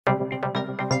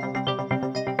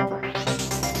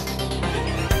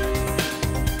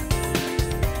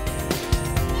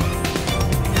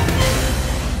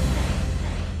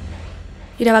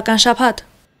Իրավական շաբաթ.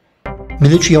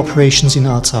 Military operations in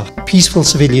Artsakh. Peaceful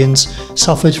civilians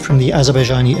suffered from the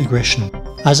Azerbaijani aggression.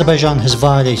 Azerbaijan has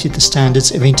violated the standards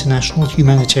of international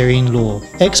humanitarian law.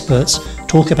 Experts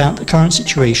talk about the current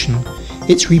situation,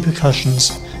 its repercussions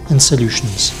and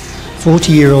solutions.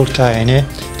 40-year-old Kayane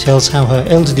tells how her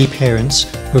elderly parents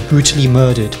were brutally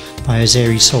murdered by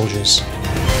Azeri soldiers.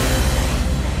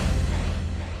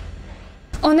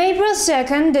 On April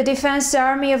 2nd, the Defense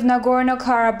Army of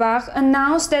Nagorno-Karabakh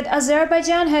announced that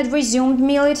Azerbaijan had resumed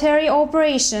military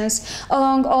operations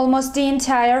along almost the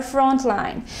entire front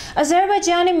line.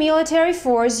 Azerbaijani military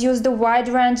force used a wide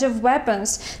range of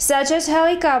weapons, such as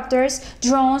helicopters,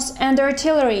 drones, and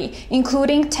artillery,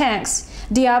 including tanks.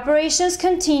 The operations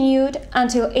continued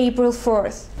until April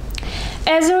 4th.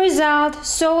 As a result,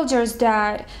 soldiers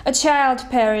died, a child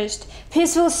perished,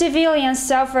 peaceful civilians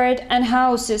suffered, and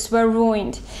houses were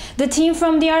ruined. The team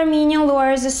from the Armenian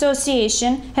Lawyers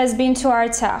Association has been to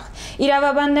Artsakh.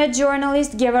 Iravabannet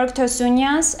journalist Georg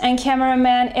Tosunyan's and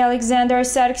cameraman Alexander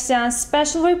Sargsyan's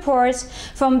special reports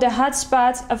from the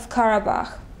hotspots of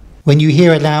Karabakh. When you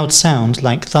hear a loud sound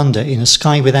like thunder in a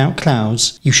sky without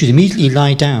clouds, you should immediately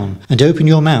lie down and open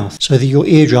your mouth so that your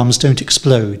eardrums don't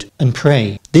explode, and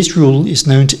pray. This rule is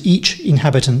known to each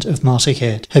inhabitant of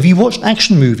Masakhet. Have you watched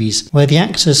action movies where the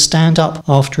actors stand up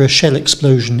after a shell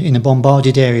explosion in a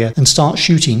bombarded area and start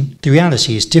shooting? The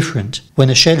reality is different.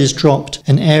 When a shell is dropped,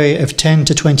 an area of 10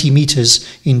 to 20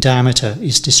 meters in diameter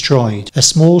is destroyed. A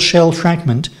small shell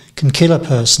fragment can kill a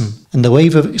person, and the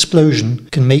wave of explosion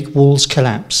can make walls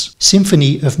collapse.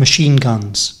 Symphony of machine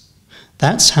guns.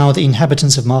 That's how the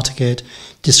inhabitants of Masakhet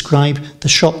describe the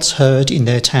shots heard in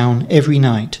their town every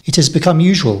night. It has become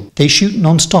usual. They shoot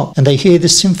non-stop and they hear the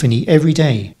symphony every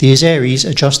day. The Azeris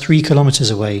are just 3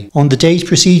 kilometers away. On the days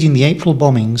preceding the April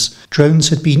bombings, drones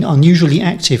had been unusually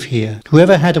active here.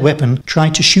 Whoever had a weapon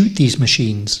tried to shoot these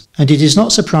machines. And it is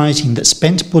not surprising that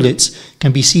spent bullets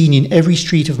can be seen in every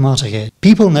street of Masakhet.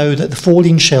 People know that the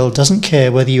falling shell doesn't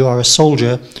care whether you are a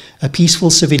soldier, a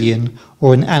peaceful civilian,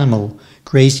 or an animal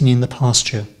grazing in the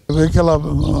pasture.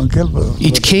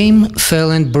 It came,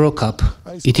 fell and broke up.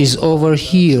 It is over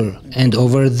here and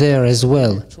over there as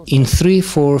well. In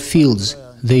 3-4 fields,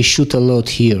 they shoot a lot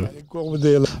here.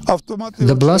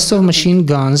 The blast of machine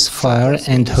guns fire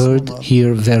and heard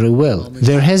here very well.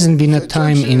 There hasn't been a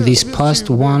time in these past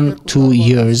 1-2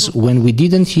 years when we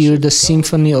didn't hear the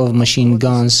symphony of machine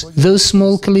guns. Those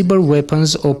small caliber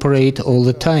weapons operate all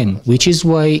the time, which is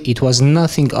why it was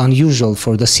nothing unusual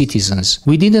for the citizens.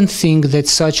 We didn't think that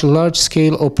such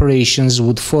large-scale operations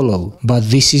would follow, but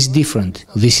this is different.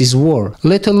 This is war.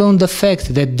 Let alone the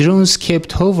fact that drones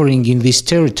kept hovering in this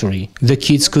territory. The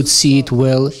kids could see it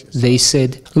well. They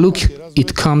said, "Look,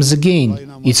 it comes again.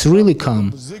 It's really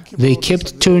come." They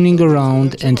kept turning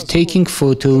around and taking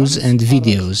photos and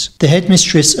videos. The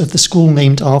headmistress of the school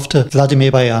named after Vladimir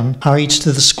Bayan hurried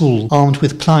to the school armed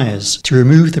with pliers to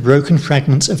remove the broken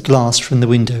fragments of glass from the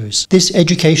windows. This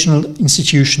educational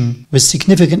institution was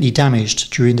significantly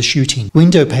damaged during the shooting.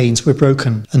 Window panes were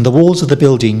broken and the walls of the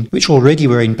building, which already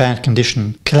were in bad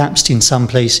condition, collapsed in some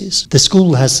places. The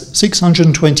school has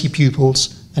 620 pupils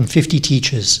and 50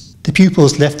 teachers. The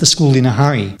pupils left the school in a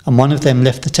hurry, and one of them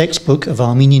left the textbook of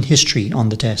Armenian history on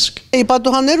the desk. We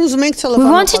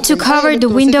wanted to cover the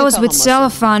windows with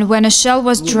cellophane when a shell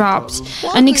was dropped.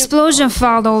 An explosion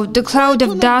followed, the cloud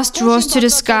of dust rose to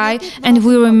the sky, and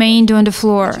we remained on the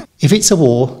floor. If it's a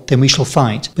war, then we shall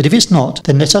fight, but if it's not,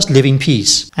 then let us live in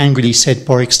peace, angrily said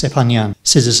Borik Stepanyan,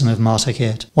 citizen of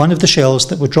Masakhet. One of the shells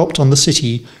that were dropped on the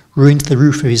city ruined the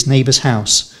roof of his neighbor's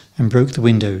house and broke the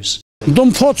windows.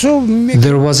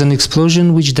 There was an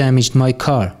explosion which damaged my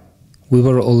car. We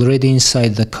were already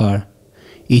inside the car.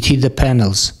 It hit the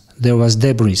panels. There was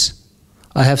debris.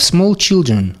 I have small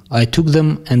children. I took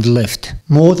them and left.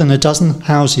 More than a dozen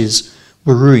houses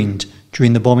were ruined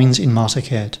during the bombings in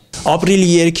Masakhet.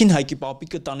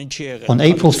 On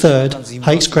April 3rd,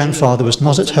 Haik's grandfather was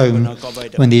not at home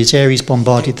when the Azeris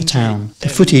bombarded the town. The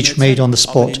footage made on the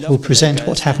spot will present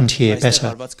what happened here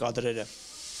better.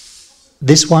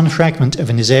 This one fragment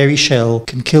of an Azeri shell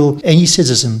can kill any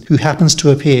citizen who happens to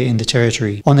appear in the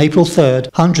territory. On April 3rd,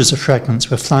 hundreds of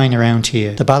fragments were flying around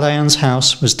here. The Balayan's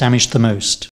house was damaged the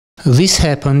most. This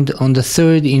happened on the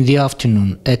 3rd in the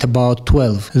afternoon at about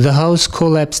 12. The house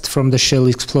collapsed from the shell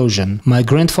explosion. My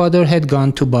grandfather had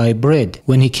gone to buy bread.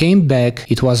 When he came back,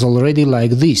 it was already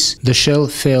like this. The shell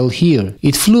fell here.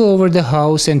 It flew over the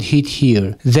house and hit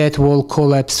here. That wall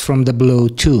collapsed from the blow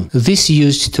too. This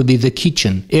used to be the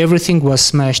kitchen. Everything was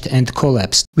smashed and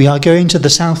collapsed. We are going to the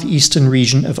southeastern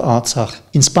region of Artsakh.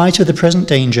 In spite of the present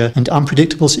danger and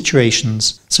unpredictable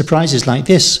situations, surprises like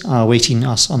this are awaiting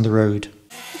us on the road.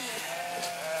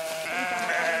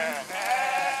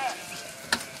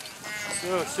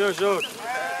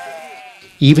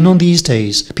 Even on these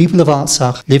days, people of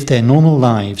Artsakh live their normal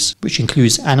lives, which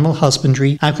includes animal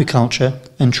husbandry, agriculture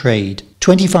and trade.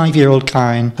 25-year-old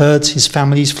Karen herds his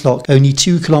family's flock only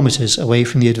 2 kilometers away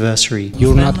from the adversary.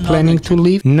 You're not planning to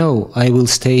leave? No, I will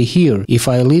stay here. If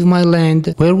I leave my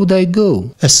land, where would I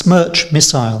go? A Smerch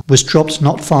missile was dropped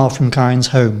not far from Karen's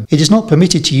home. It is not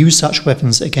permitted to use such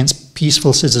weapons against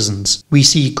peaceful citizens. We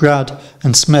see Grad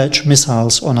and Smerch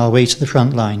missiles on our way to the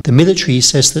front line. The military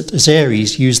says that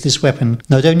Azeris used this weapon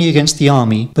not only against the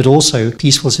army, but also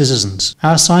peaceful citizens.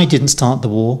 Our side didn't start the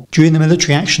war. During the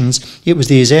military actions, it was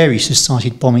the Azeris who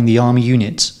started bombing the army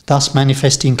units, thus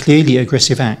manifesting clearly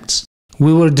aggressive acts.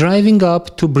 We were driving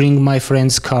up to bring my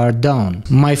friend's car down.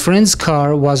 My friend's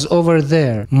car was over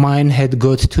there. Mine had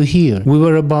got to here. We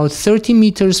were about 30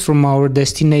 meters from our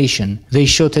destination. They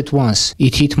shot at once.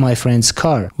 It hit my friend's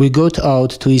car. We got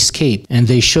out to escape, and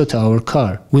they shot our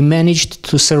car. We managed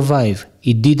to survive.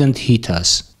 It didn't hit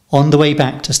us. On the way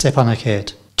back to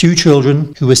Stepanakert, 2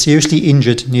 children who were seriously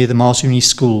injured near the Marsuni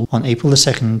school on April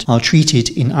 2nd are treated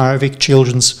in Aravik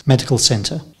Children's Medical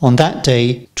Center. On that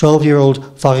day,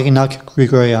 12-year-old Varinak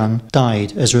Grigoryan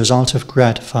died as a result of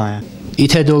grad fire.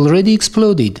 It had already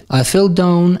exploded. I fell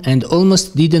down and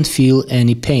almost didn't feel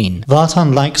any pain.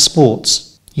 Vartan likes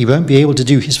sports. He won't be able to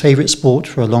do his favorite sport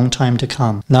for a long time to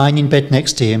come. Lying in bed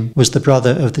next to him was the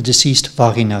brother of the deceased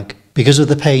Varinak. Because of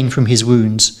the pain from his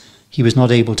wounds, he was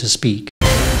not able to speak.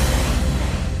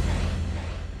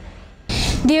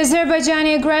 The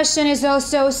Azerbaijani aggression is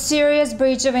also a serious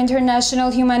breach of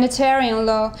international humanitarian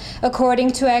law,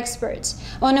 according to experts.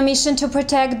 On a mission to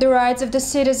protect the rights of the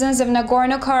citizens of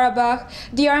Nagorno-Karabakh,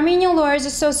 the Armenian Lawyers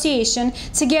Association,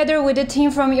 together with a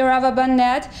team from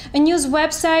Iravaban.net, a news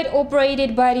website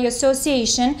operated by the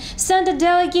association, sent a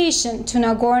delegation to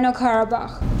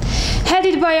Nagorno-Karabakh.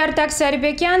 Headed by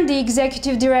Artsakh, the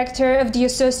executive director of the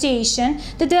association,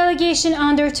 the delegation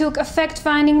undertook a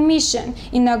fact-finding mission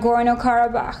in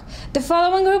Nagorno-Karabakh. The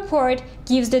following report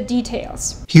gives the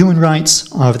details. Human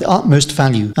rights are of the utmost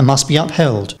value and must be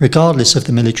upheld, regardless of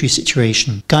the military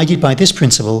situation. Guided by this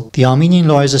principle, the Armenian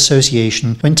Lawyers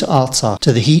Association went to Artsakh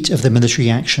to the heat of the military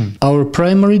action. Our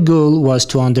primary goal was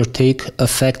to undertake a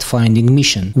fact-finding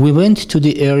mission. We went to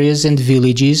the areas and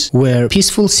villages where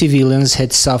peaceful civilians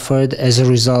had suffered as a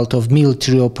result of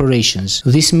military operations.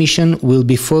 This mission will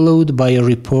be followed by a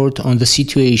report on the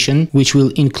situation, which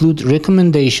will include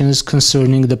recommendations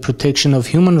concerning the protection of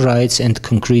human rights and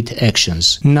concrete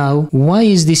actions. Now, why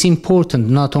is this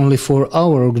important not only for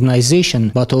our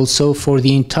organization, but also for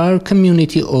the entire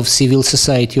community of civil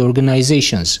society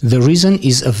organizations? The reason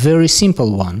is a very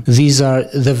simple one. These are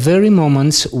the very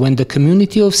moments when the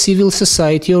community of civil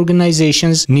society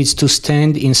organizations needs to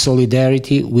stand in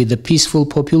solidarity with the peaceful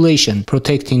population,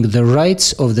 protecting the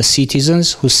rights of the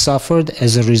citizens who suffered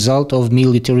as a result of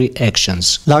military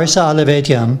actions. Larissa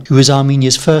Alavedian, who is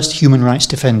Armenia's first human rights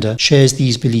defender, shares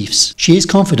these beliefs. She is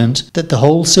confident that the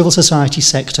whole civil society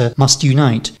sector must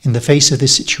unite in the face of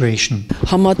this situation.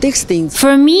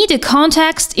 For me, the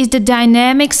context is the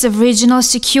dynamics of regional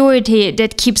security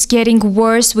that keeps getting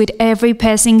worse with every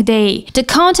passing day. The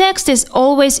context is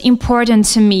always important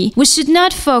to me. We should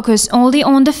not focus only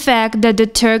on the fact that the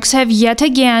Turks have yet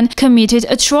again committed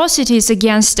atrocities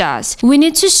against us. We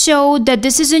need to show that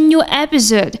this is a new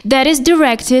episode that is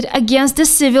directed against the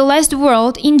civilized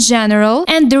world in general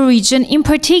and the region in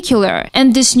particular.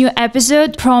 And this new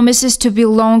episode promises to be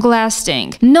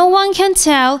long-lasting. No one can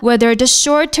tell whether the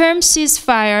short-term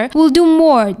ceasefire will do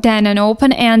more than an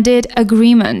open-ended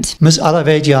agreement. Ms.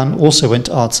 Alavedian also went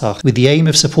to Artsakh with the aim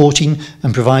of supporting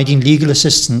and providing legal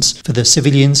assistance for the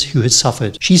civilians who had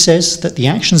suffered. She says that the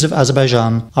actions of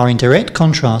Azerbaijan are in direct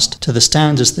contrast to the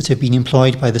standards that have been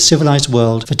employed by the civilized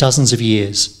world for dozens of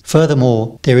years.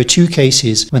 Furthermore, there are 2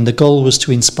 cases when the goal was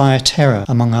to inspire terror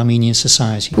among Armenian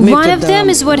society. One of them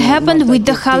is what happened with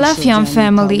the Khalafian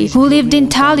family, who lived in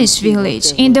Talish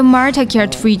village in the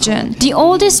Martakert region. The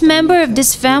oldest member of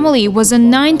this family was a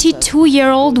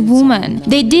 92-year-old woman.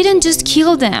 They didn't just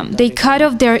kill them, they cut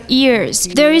off their ears.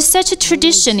 There is such a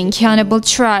tradition in cannibal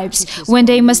tribes when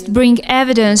they must bring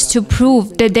evidence to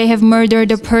prove that they have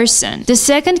murdered a person. The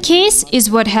second case is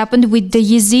what happened with the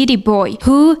Yazidi boy,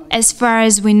 who, as far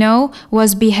as we know,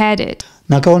 was beheaded.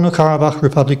 Nagorno-Karabakh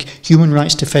Republic human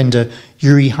rights defender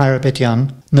Yuri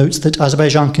Hayrabetyan notes that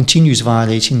Azerbaijan continues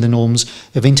violating the norms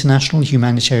of international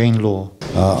humanitarian law.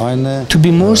 To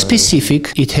be more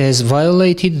specific, it has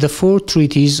violated the 4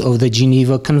 treaties of the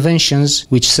Geneva Conventions,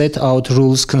 which set out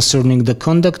rules concerning the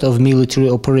conduct of military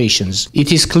operations.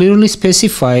 It is clearly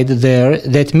specified there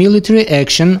that military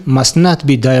action must not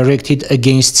be directed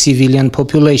against civilian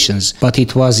populations, but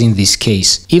it was in this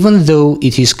case, even though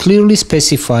it is clearly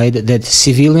specified that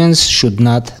civilians should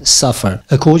not suffer.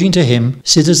 According to him,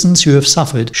 citizens who have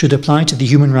suffered should apply to the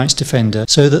human rights defender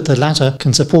so that the latter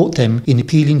can support them in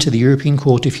appealing to the European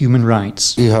Court of Human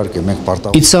Rights.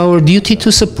 It's our duty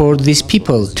to support these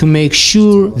people, to make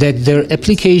sure that their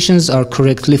applications are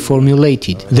correctly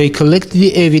formulated. They collect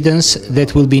the evidence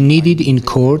that will be needed in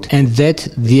court and that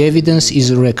the evidence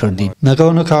is recorded.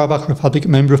 Nagorno-Karabakh Republic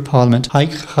Member of Parliament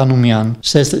Haik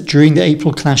says that during the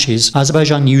April clashes,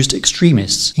 Azerbaijan used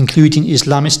extremists, including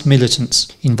Islamist militants,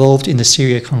 involved in the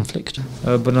Syria conflict.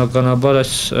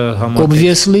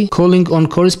 Obviously, calling on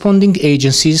corresponding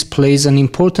agencies plays an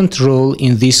important role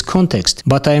in this context,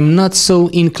 but I am not so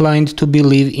inclined to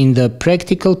believe in the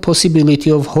practical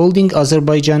possibility of holding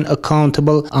Azerbaijan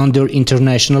accountable under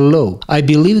international law. I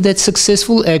believe that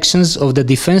successful actions of the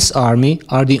Defense Army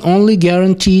are the only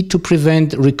guarantee to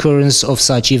prevent recurrence of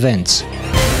such events.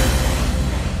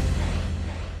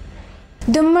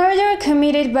 The murder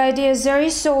committed by the Azeri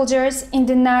soldiers in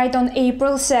the night on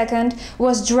April 2nd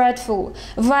was dreadful.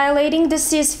 Violating the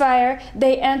ceasefire,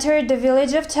 they entered the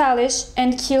village of Talish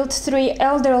and killed 3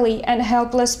 elderly and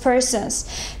helpless persons.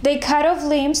 They cut off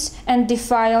limbs and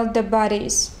defiled the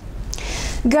bodies.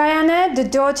 Gayane, the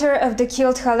daughter of the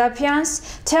killed Khalapians,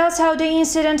 tells how the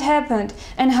incident happened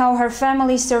and how her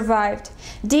family survived.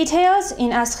 Details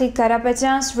in Azerbaijani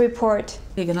Karapetyan's report.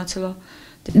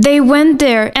 They went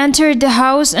there, entered the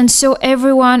house, and saw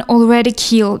everyone already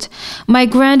killed. My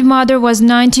grandmother was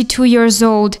 92 years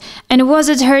old and was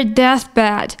at her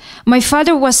deathbed. My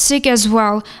father was sick as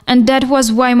well, and that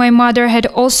was why my mother had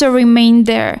also remained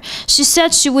there. She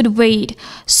said she would wait.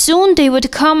 Soon they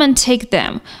would come and take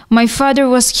them. My father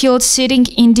was killed sitting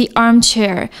in the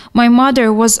armchair. My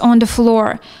mother was on the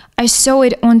floor. I saw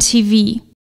it on TV.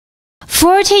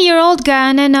 40-year-old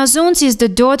Gayane Nazuns is the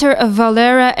daughter of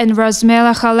Valera and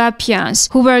Razmela Khalapians,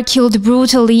 who were killed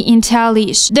brutally in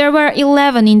Talish. There were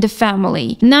 11 in the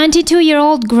family.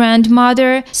 92-year-old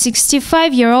grandmother,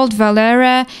 65-year-old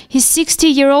Valera, his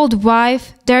 60-year-old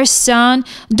wife, their son,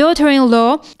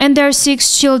 daughter-in-law, and their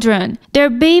 6 children. Their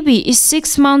baby is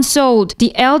 6 months old.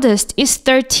 The eldest is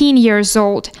 13 years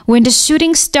old. When the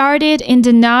shooting started in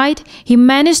the night, he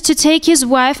managed to take his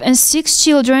wife and 6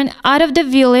 children out of the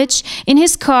village in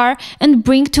his car and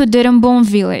bring to Derembon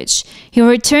village. He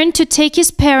returned to take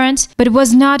his parents, but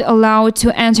was not allowed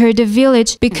to enter the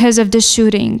village because of the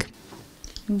shooting.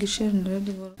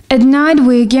 At night,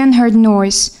 we again heard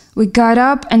noise. We got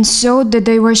up and saw that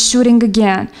they were shooting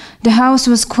again. The house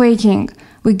was quaking.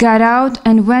 We got out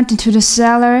and went into the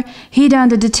cellar, hid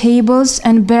under the tables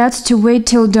and beds to wait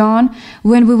till dawn,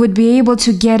 when we would be able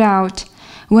to get out.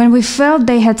 When we felt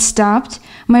they had stopped,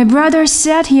 my brother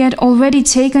said he had already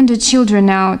taken the children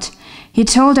out. He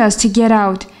told us to get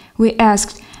out. We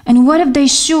asked, "And what if they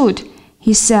shoot?"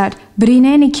 He said, "But in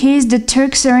any case, the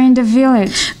Turks are in the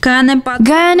village."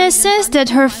 Gayane says that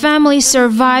her family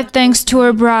survived thanks to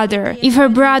her brother. If her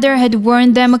brother had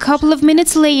warned them a couple of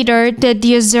minutes later that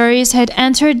the Azeris had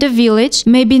entered the village,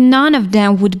 maybe none of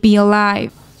them would be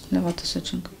alive.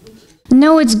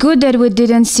 No, it's good that we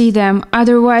didn't see them,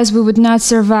 otherwise we would not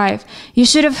survive. You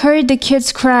should have heard the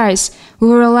kids' cries. We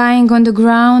were lying on the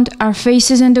ground, our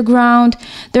faces in the ground.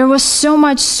 There was so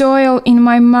much soil in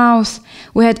my mouth.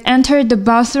 We had entered the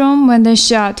bathroom when they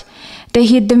shot. They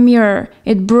hit the mirror.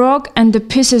 It broke and the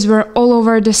pieces were all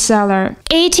over the cellar.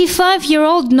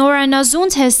 85-year-old Nora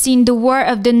Nazunt has seen the war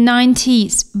of the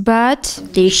 90s, but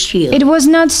it was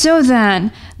not so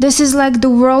then. This is like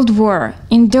the World War.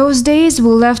 In those days we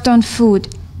left on foot.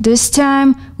 This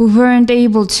time we weren't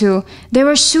able to. They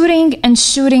were shooting and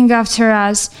shooting after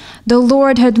us. The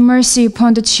Lord had mercy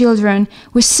upon the children.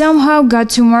 We somehow got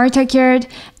to Martakert,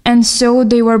 and so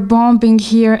they were bombing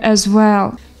here as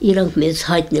well. Were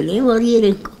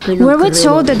we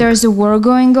told that there's a war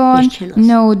going on?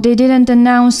 No, they didn't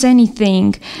announce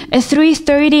anything. At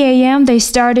 3:30 a.m. they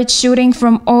started shooting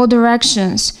from all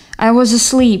directions. I was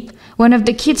asleep. One of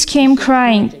the kids came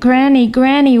crying, "Granny,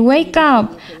 Granny, wake up!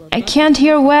 I can't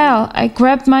hear well." I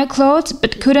grabbed my clothes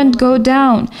but couldn't go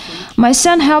down. My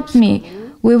son helped me.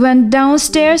 We went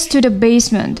downstairs to the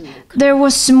basement. There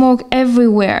was smoke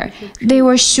everywhere. They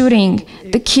were shooting.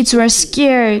 The kids were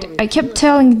scared. I kept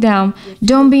telling them,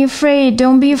 "Don't be afraid,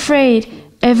 don't be afraid."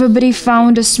 Everybody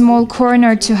found a small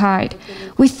corner to hide.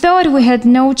 We thought we had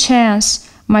no chance.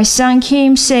 My son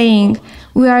came saying,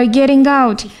 "We are getting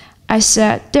out." I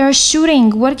said, "They are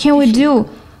shooting. What can we do?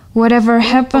 Whatever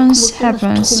happens,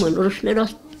 happens."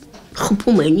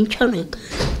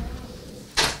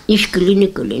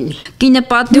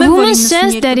 The woman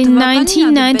says that in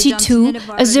 1992,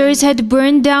 Azeris had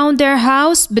burned down their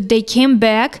house, but they came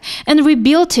back and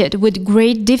rebuilt it with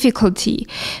great difficulty.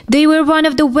 They were one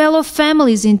of the well-off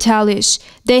families in Talish.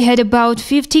 They had about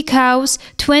 50 cows,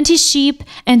 20 sheep,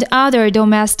 and other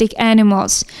domestic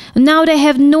animals. Now they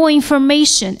have no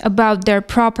information about their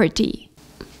property.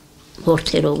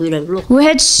 We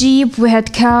had sheep, we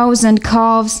had cows and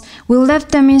calves. We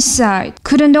left them inside.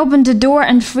 Couldn't open the door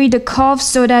and free the calf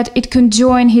so that it could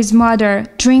join his mother,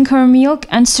 drink her milk,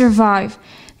 and survive.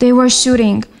 They were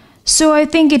shooting, so I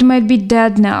think it might be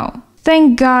dead now.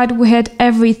 Thank God we had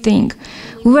everything.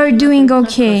 We were doing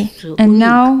okay, and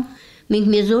now... The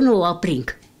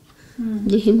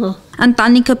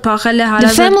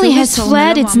family has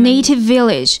fled its native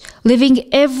village, leaving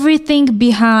everything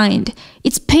behind.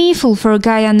 It's painful for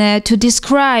Gayane to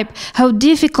describe how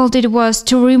difficult it was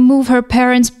to remove her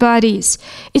parents' bodies.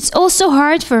 It's also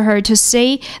hard for her to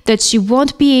say that she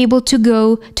won't be able to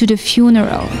go to the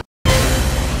funeral.